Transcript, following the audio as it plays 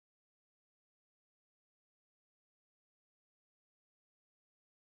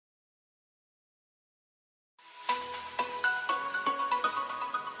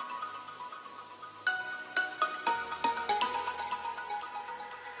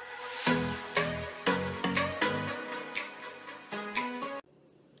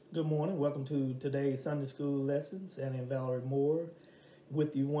Good morning. Welcome to today's Sunday School lesson. Sandy and Valerie Moore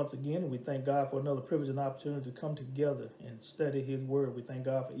with you once again. We thank God for another privilege and opportunity to come together and study His Word. We thank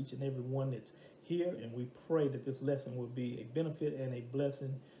God for each and every one that's here, and we pray that this lesson will be a benefit and a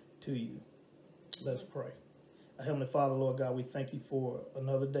blessing to you. Let's pray. Our Heavenly Father, Lord God, we thank you for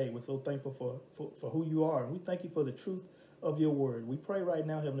another day. We're so thankful for who you are, and we thank you for the truth of your Word. We pray right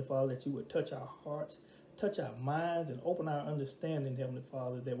now, Heavenly Father, that you would touch our hearts, touch our minds, and open our understanding, Heavenly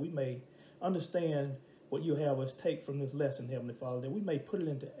Father, that we may understand what you have us take from this lesson, Heavenly Father, that we may put it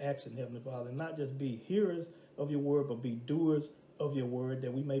into action, Heavenly Father, and not just be hearers of your word, but be doers of your word,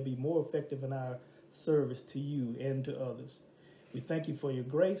 that we may be more effective in our service to you and to others. We thank you for your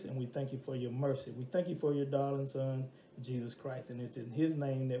grace, and we thank you for your mercy. We thank you for your darling Son, Jesus Christ, and it's in his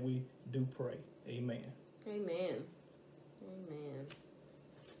name that we do pray. Amen. Amen. Amen.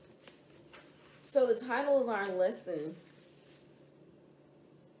 So the title of our lesson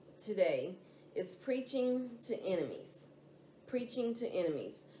today is Preaching to Enemies. Preaching to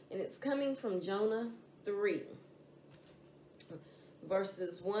Enemies. And it's coming from Jonah 3,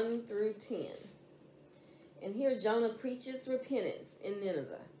 verses 1 through 10. And here Jonah preaches repentance in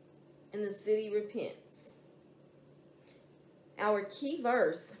Nineveh, and the city repents. Our key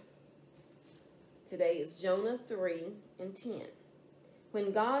verse today is Jonah 3 and 10.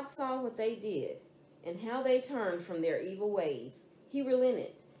 When God saw what they did and how they turned from their evil ways, he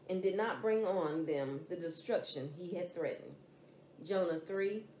relented and did not bring on them the destruction he had threatened. Jonah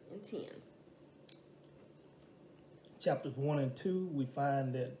 3 and 10. Chapters 1 and 2, we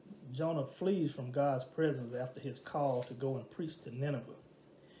find that Jonah flees from God's presence after his call to go and preach to Nineveh.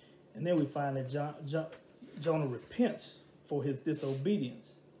 And then we find that Jonah repents for his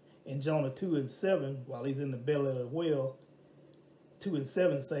disobedience. In Jonah 2 and 7, while he's in the belly of the whale, 2 and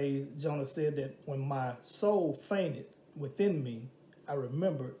 7 says, Jonah said that when my soul fainted within me, I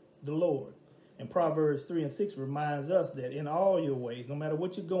remembered the Lord. And Proverbs 3 and 6 reminds us that in all your ways, no matter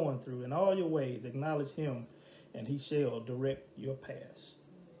what you're going through, in all your ways, acknowledge him, and he shall direct your paths.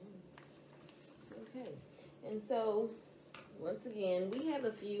 Okay. And so, once again, we have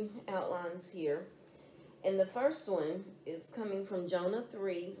a few outlines here. And the first one is coming from Jonah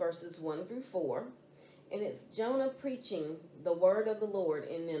 3, verses 1 through 4. And it's Jonah preaching the word of the Lord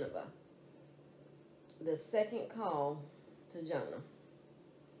in Nineveh. The second call to Jonah.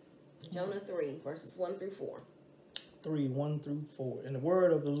 Jonah 3, verses 1 through 4. 3, 1 through 4. And the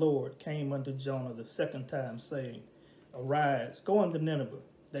word of the Lord came unto Jonah the second time, saying, Arise, go unto Nineveh,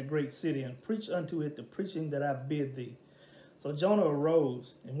 that great city, and preach unto it the preaching that I bid thee. So Jonah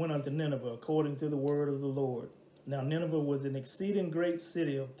arose and went unto Nineveh according to the word of the Lord. Now Nineveh was an exceeding great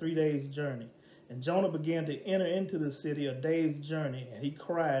city of 3 days' journey. And Jonah began to enter into the city a day's journey, and he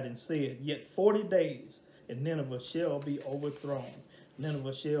cried and said, Yet 40 days, and Nineveh shall be overthrown.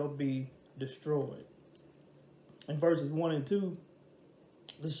 Nineveh shall be destroyed. In verses 1 and 2,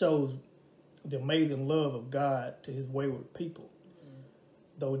 this shows the amazing love of God to his wayward people. Yes.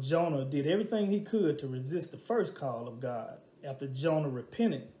 Though Jonah did everything he could to resist the first call of God, after Jonah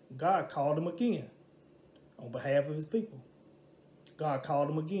repented, God called him again on behalf of his people. God called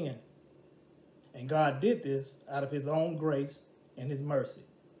him again. And God did this out of his own grace and his mercy.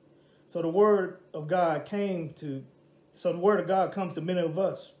 So the word of God comes to many of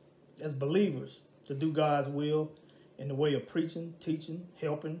us as believers to do God's will in the way of preaching, teaching,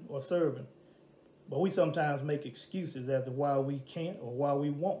 helping, or serving. But we sometimes make excuses as to why we can't or why we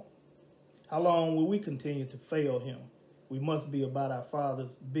won't. How long will we continue to fail him? We must be about our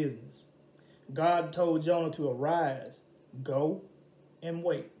Father's business. God told Jonah to arise, go, and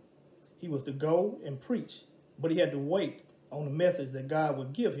wait. He was to go and preach, but he had to wait on the message that God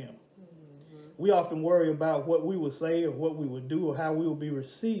would give him. Mm-hmm. We often worry about what we will say or what we will do or how we will be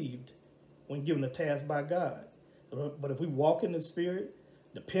received when given a task by God. But if we walk in the Spirit,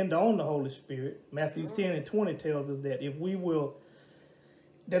 depend on the Holy Spirit, Matthew 10 and 20 tells us that it will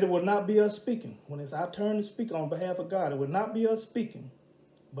not be us speaking. When it's our turn to speak on behalf of God, it will not be us speaking,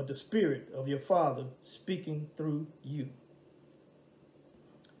 but the Spirit of your Father speaking through you.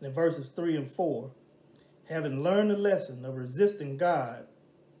 In verses 3 and 4, having learned the lesson that resisting God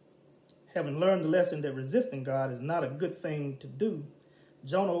is not a good thing to do,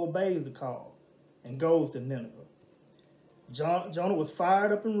 Jonah obeys the call and goes to Nineveh. Jonah was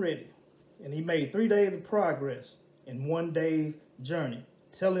fired up and ready, and he made 3 days of progress in 1 day's journey,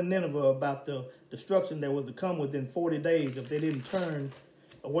 telling Nineveh about the destruction that was to come within 40 days if they didn't turn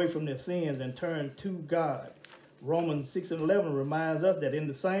away from their sins and turn to God. Romans 6 and 11 reminds us that in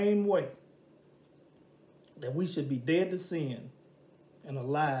the same way that we should be dead to sin and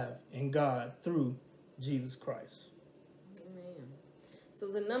alive in God through Jesus Christ. Amen. So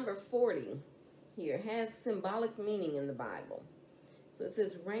the number 40 here has symbolic meaning in the Bible. So it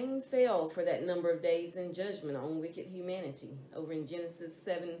says rain fell for that number of days in judgment on wicked humanity over in Genesis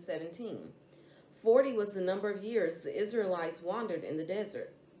 7:17. 40 was the number of years the Israelites wandered in the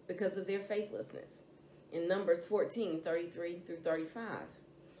desert because of their faithlessness in Numbers 14:33 through 35.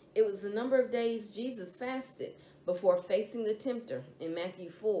 It was the number of days Jesus fasted before facing the tempter in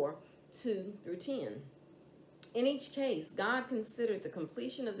Matthew 4:2 through 10. In each case, God considered the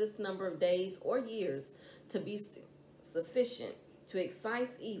completion of this number of days or years to be sufficient to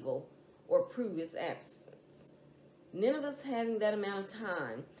excise evil or prove its absence. Nineveh's having that amount of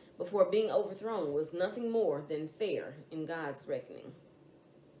time before being overthrown was nothing more than fair in God's reckoning.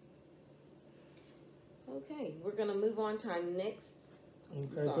 Okay, we're going to move on to our next.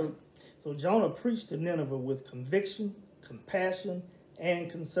 Okay, so Jonah preached to Nineveh with conviction, compassion, and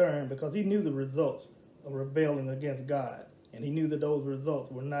concern because he knew the results of rebelling against God, and he knew that those results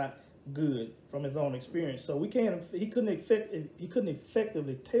were not good from his own experience. So he couldn't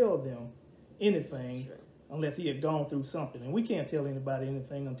effectively tell them anything unless he had gone through something, and we can't tell anybody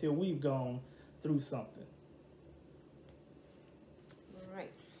anything until we've gone through something. All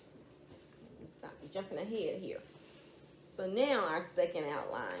right, let's stop jumping ahead here. So now our second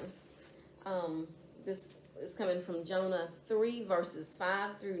outline. This is coming from Jonah 3 verses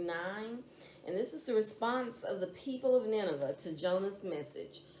 5 through 9. And this is the response of the people of Nineveh to Jonah's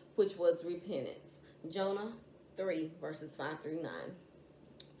message, which was repentance. Jonah 3 verses 5 through 9.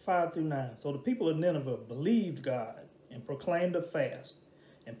 5 through 9. So the people of Nineveh believed God and proclaimed a fast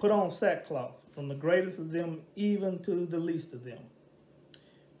and put on sackcloth, from the greatest of them even to the least of them.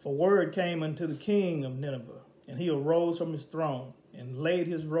 For word came unto the king of Nineveh, and he arose from his throne and laid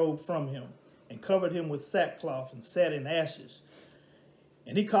his robe from him and covered him with sackcloth and sat in ashes.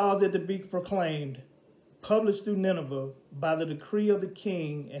 And he caused it to be proclaimed, published through Nineveh by the decree of the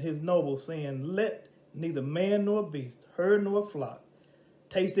king and his nobles, saying, let neither man nor beast, herd nor flock,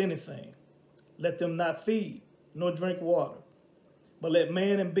 taste anything. Let them not feed nor drink water, but let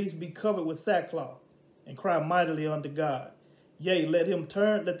man and beast be covered with sackcloth and cry mightily unto God. Yea, let them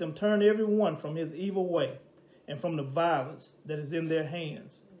turn every one from his evil way and from the violence that is in their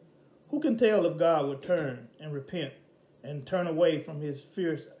hands. Who can tell if God would turn and repent and turn away from his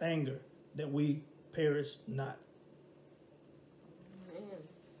fierce anger, that we perish not? Amen.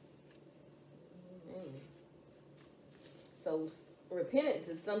 Amen. So repentance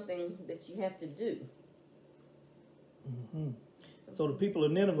is something that you have to do. Mm-hmm. So the people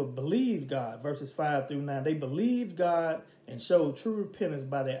of Nineveh believed God, verses 5 through 9. They believed God and showed true repentance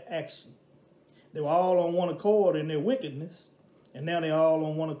by their action. They were all on one accord in their wickedness, and now they're all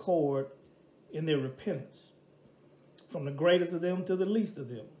on one accord in their repentance. From the greatest of them to the least of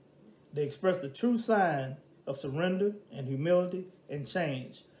them, they expressed a true sign of surrender and humility and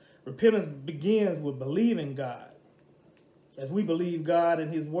change. Repentance begins with believing God. As we believe God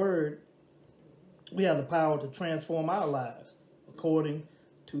and his word, we have the power to transform our lives according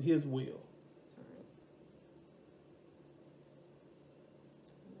to his will. That's right.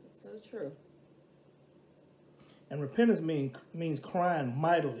 That's so true. And repentance means crying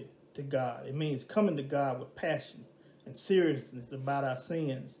mightily to God. It means coming to God with passion and seriousness about our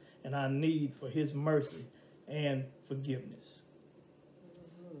sins and our need for his mercy and forgiveness.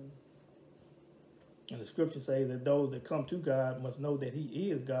 Mm-hmm. And the scripture says that those that come to God must know that he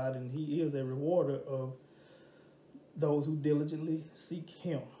is God, and he is a rewarder of those who diligently seek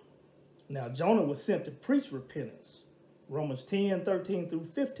him. Now, Jonah was sent to preach repentance. Romans 10, 13 through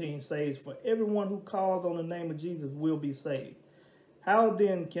 15 says, for everyone who calls on the name of Jesus will be saved. How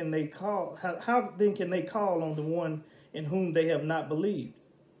then can they call on the one in whom they have not believed?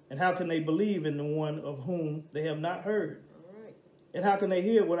 And how can they believe in the one of whom they have not heard? All right. And how can they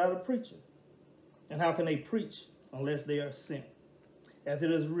hear without a preacher? And how can they preach unless they are sent? As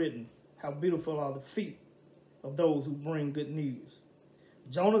it is written, how beautiful are the feet of those who bring good news.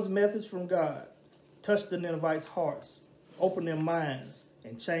 Jonah's message from God touched the Ninevites' hearts, opened their minds,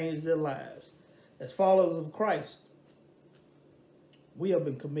 and changed their lives. As followers of Christ, we have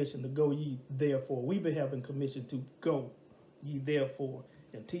been commissioned to go ye therefore. We have been commissioned to go ye therefore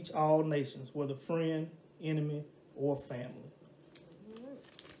and teach all nations, whether friend, enemy, or family.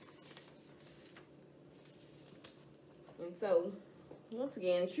 And so, once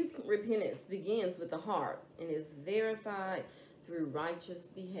again, true repentance begins with the heart and is verified through righteous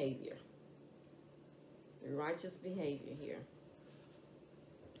behavior. Through righteous behavior here.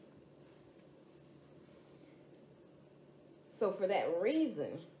 So for that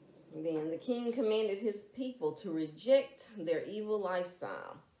reason, then the king commanded his people to reject their evil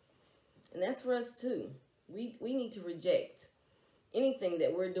lifestyle. And that's for us too. We need to reject anything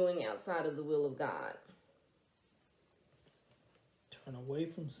that we're doing outside of the will of God. Turn away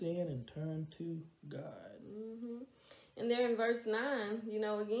from sin and turn to God. And there in verse 9,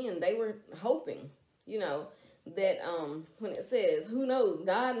 again, they were hoping, that when it says, who knows,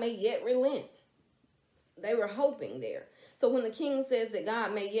 God may yet relent. They were hoping there. So when the king says that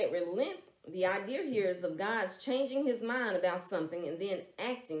God may yet relent, the idea here is of God's changing his mind about something and then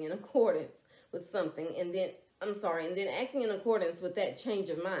acting in accordance with something, and then acting in accordance with that change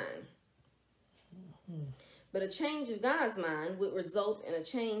of mind. But a change of God's mind would result in a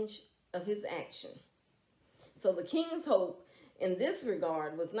change of his action. So the king's hope in this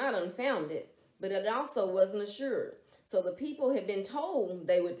regard was not unfounded, but it also wasn't assured. So the people had been told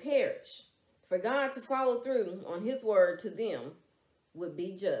they would perish. For God to follow through on his word to them would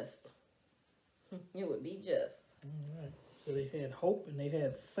be just. It would be just. All right. So they had hope and they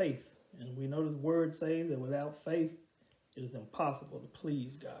had faith. And we know this word says that without faith, it is impossible to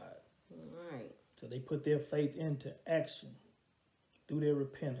please God. All right. So they put their faith into action through their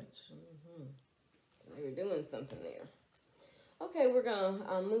repentance. So they were doing something there. Okay, we're going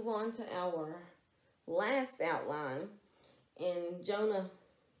to move on to our last outline in Jonah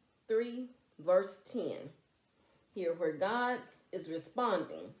 3, verse 10. Here, where God is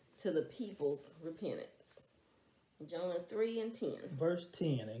responding to the people's repentance. Jonah 3 and 10. Verse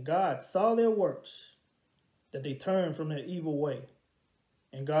 10, and God saw their works, that they turned from their evil way.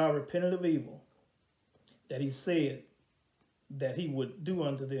 And God repented of evil, that he said that he would do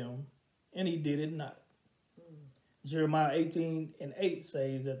unto them, and he did it not. Jeremiah 18 and 8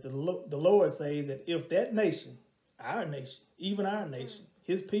 says that the Lord says that if that nation, our nation, even our nation,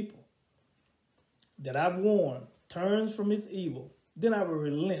 his people, that I've warned, turns from its evil, then I will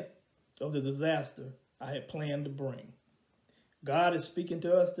relent of the disaster I had planned to bring. God is speaking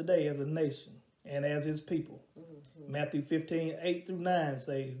to us today as a nation and as his people. Matthew 15, 8 through 9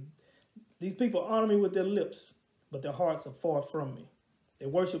 says, these people honor me with their lips, but their hearts are far from me. They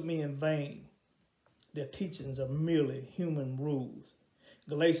worship me in vain. Their teachings are merely human rules.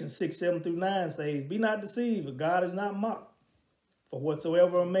 Galatians 6, 7 through 9 says, be not deceived, for God is not mocked. For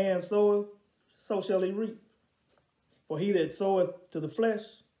whatsoever a man soweth, so shall he reap. For he that soweth to the flesh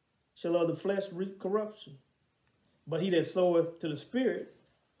shall of the flesh reap corruption. But he that soweth to the Spirit,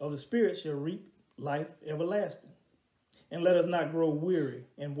 of the Spirit shall reap life everlasting. And let us not grow weary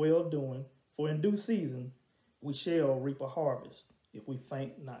in well-doing, for in due season we shall reap a harvest, if we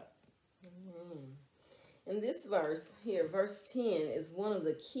faint not. In this verse here, verse 10, is one of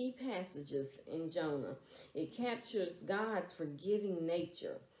the key passages in Jonah. It captures God's forgiving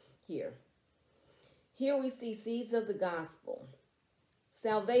nature here. Here we see seeds of the gospel.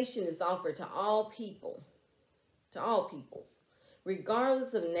 Salvation is offered to all people, to all peoples,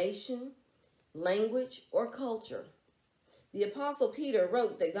 regardless of nation, language, or culture. The Apostle Peter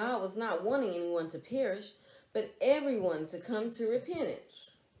wrote that God was not wanting anyone to perish, but everyone to come to repentance.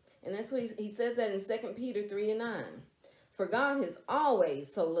 And that's what he says that in 2 Peter 3 and 9. For God has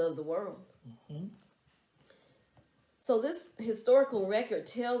always so loved the world. So this historical record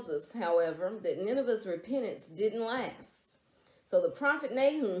tells us, however, that Nineveh's repentance didn't last. So the prophet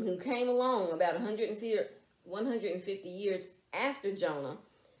Nahum, who came along about 150 years after Jonah,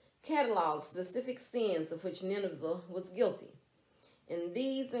 cataloged specific sins of which Nineveh was guilty. And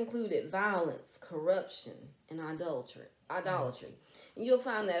these included violence, corruption, and idolatry. And you'll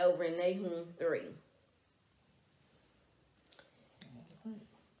find that over in Nahum 3.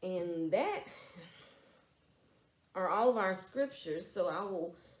 And that are all of our scriptures, so I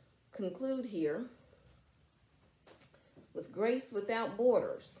will conclude here with grace without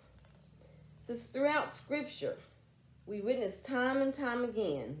borders. It says, throughout scripture, we witness time and time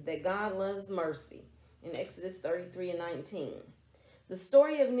again that God loves mercy in Exodus 33 and 19. The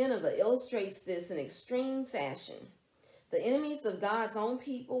story of Nineveh illustrates this in extreme fashion. The enemies of God's own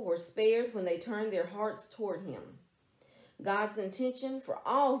people were spared when they turned their hearts toward him. God's intention for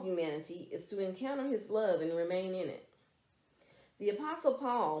all humanity is to encounter his love and remain in it. The Apostle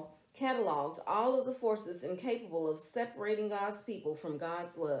Paul cataloged all of the forces incapable of separating God's people from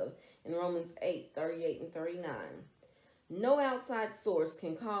God's love in Romans 8, 38 and 39. No outside source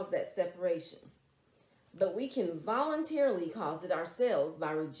can cause that separation, but we can voluntarily cause it ourselves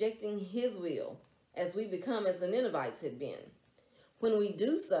by rejecting his will, as we become as the Ninevites had been. When we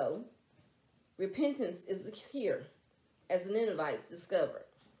do so, repentance is here, as the Ninevites discovered.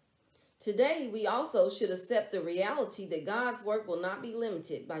 Today, we also should accept the reality that God's work will not be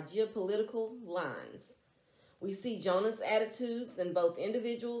limited by geopolitical lines. We see Jonah's attitudes in both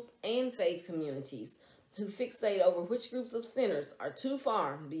individuals and faith communities who fixate over which groups of sinners are too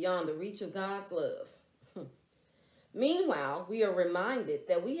far beyond the reach of God's love. Meanwhile, we are reminded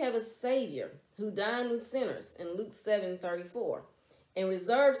that we have a Savior who dined with sinners in Luke 7:34 and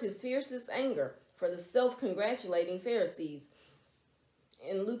reserved his fiercest anger for the self-congratulating Pharisees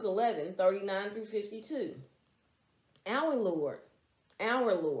in Luke 11:39-52. Our Lord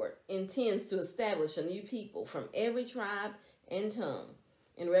intends to establish a new people from every tribe and tongue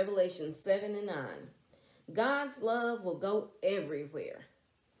in Revelation 7 and 9. God's love will go everywhere.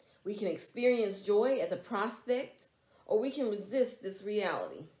 We can experience joy at the prospect, or we can resist this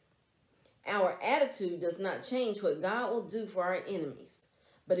reality. Our attitude does not change what God will do for our enemies,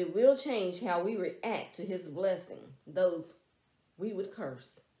 but it will change how we react to his blessing, those we would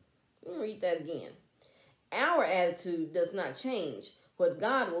curse. Let me read that again. Our attitude does not change what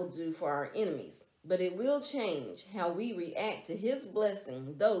God will do for our enemies, but it will change how we react to his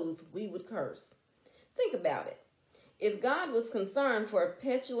blessing, those we would curse. Think about it. If God was concerned for a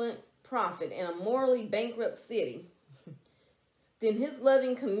petulant prophet in a morally bankrupt city, then his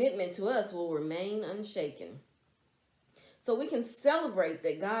loving commitment to us will remain unshaken. So we can celebrate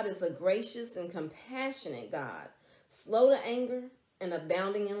that God is a gracious and compassionate God, slow to anger and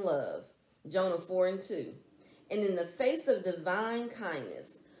abounding in love. Jonah 4:2. And in the face of divine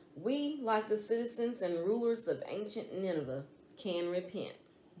kindness, we, like the citizens and rulers of ancient Nineveh, can repent.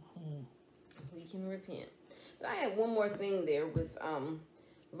 We can repent. But I had one more thing there with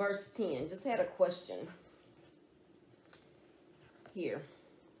verse 10. Just had a question here.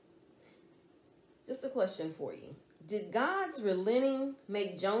 Just a question for you. Did God's relenting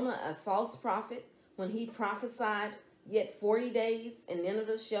make Jonah a false prophet when he prophesied, "Yet 40 days and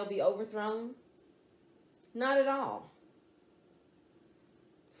Nineveh shall be overthrown"? Not at all.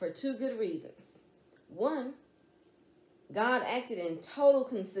 For two good reasons. One, God acted in total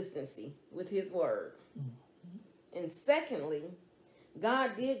consistency with his word. And secondly,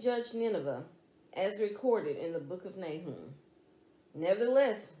 God did judge Nineveh as recorded in the book of Nahum.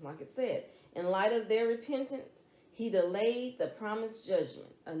 Nevertheless, like it said, in light of their repentance, he delayed the promised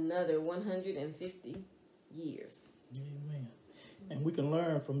judgment another 150 years. Amen. And we can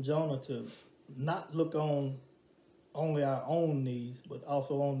learn from Jonah to not look on only our own needs, but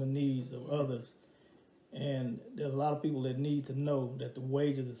also on the needs of others. And there's a lot of people that need to know that the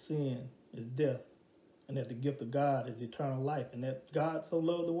wages of sin is death, and that the gift of God is eternal life, and that God so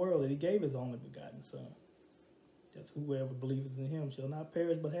loved the world that he gave his only begotten Son. That whoever believes in him shall not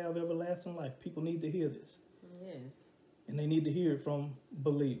perish but have everlasting life. People need to hear this. Yes. And they need to hear it from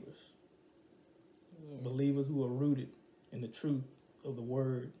believers. Yes. Believers who are rooted in the truth of the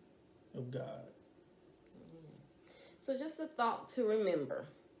word of God. So just a thought to remember.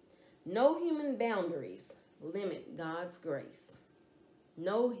 No human boundaries limit God's grace.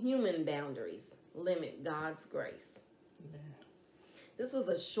 No human boundaries limit God's grace. Yeah. This was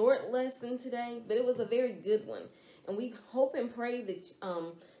a short lesson today, but it was a very good one. And we hope and pray that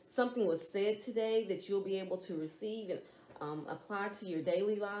something was said today that you'll be able to receive and apply to your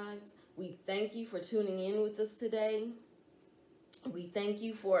daily lives. We thank you for tuning in with us today. We thank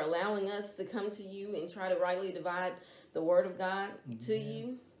you for allowing us to come to you and try to rightly divide the word of God to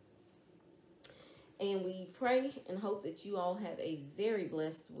you. And we pray and hope that you all have a very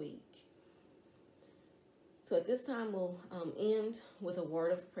blessed week. So at this time, we'll end with a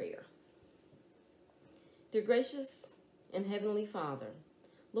word of prayer. Dear gracious and heavenly Father,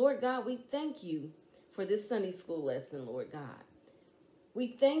 Lord God, we thank you for this Sunday school lesson, Lord God. We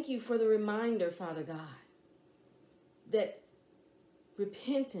thank you for the reminder, Father God, that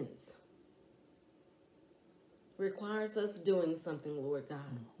repentance requires us doing something, Lord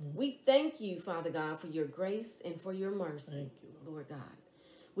God. We thank you, Father God, for your grace and for your mercy, Thank you, Lord God.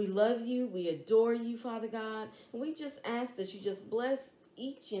 We love you. We adore you, Father God. And we just ask that you just bless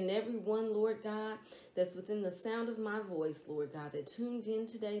each and every one, Lord God, that's within the sound of my voice, Lord God, that tuned in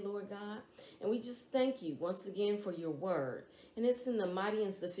today, Lord God. And we just thank you once again for your word. And it's in the mighty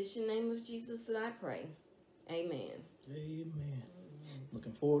and sufficient name of Jesus that I pray. Amen. Amen.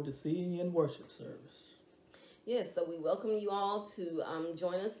 Looking forward to seeing you in worship service. Yes, so we welcome you all to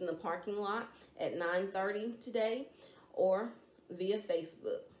join us in the parking lot at 9:30 today or via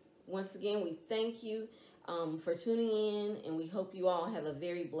Facebook. Once again, we thank you for tuning in, and we hope you all have a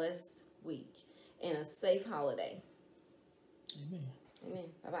very blessed week and a safe holiday. Amen. Amen.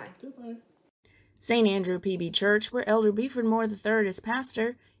 Bye-bye. Goodbye. St. Andrew PB Church, where Elder Beeford Moore III is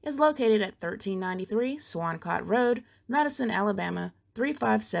pastor, is located at 1393 Swancott Road, Madison, Alabama,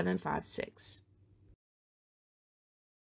 35756.